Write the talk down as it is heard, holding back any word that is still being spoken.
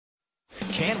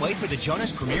Can't wait for the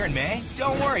Jonas premiere in May?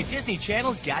 Don't worry, Disney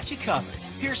Channel's got you covered.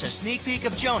 Here's a sneak peek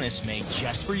of Jonas made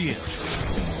just for you.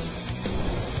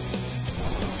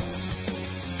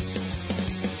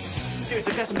 Dudes,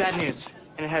 I've got some bad news,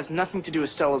 and it has nothing to do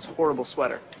with Stella's horrible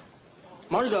sweater.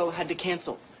 Margot had to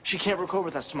cancel. She can't record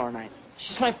with us tomorrow night.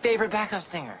 She's my favorite backup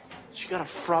singer. She got a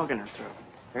frog in her throat.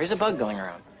 There is a bug going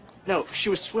around. No, she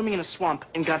was swimming in a swamp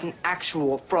and got an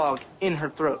actual frog in her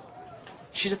throat.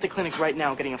 She's at the clinic right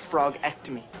now getting a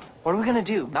frogectomy. What are we gonna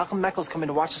do? Malcolm Meckel's coming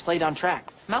to watch us lay down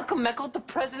tracks. Malcolm Meckel, the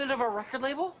president of our record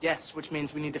label? Yes, which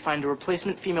means we need to find a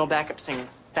replacement female backup singer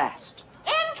fast.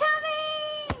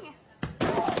 Incoming!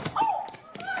 Oh!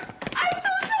 I'm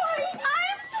so sorry!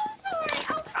 I'm so sorry!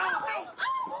 Oh,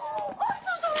 I'm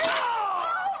so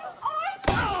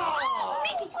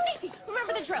sorry! Macy,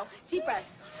 remember the drill. Deep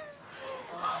breaths.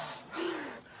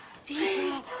 Deep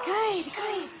breaths. Good.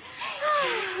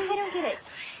 I don't get it.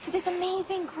 You're this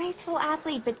amazing, graceful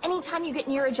athlete, but anytime you get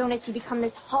near a Jonas, you become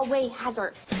this hallway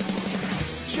hazard.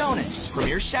 Jonas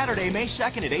premieres Saturday, May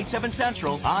 2nd at 8/7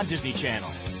 Central on Disney Channel.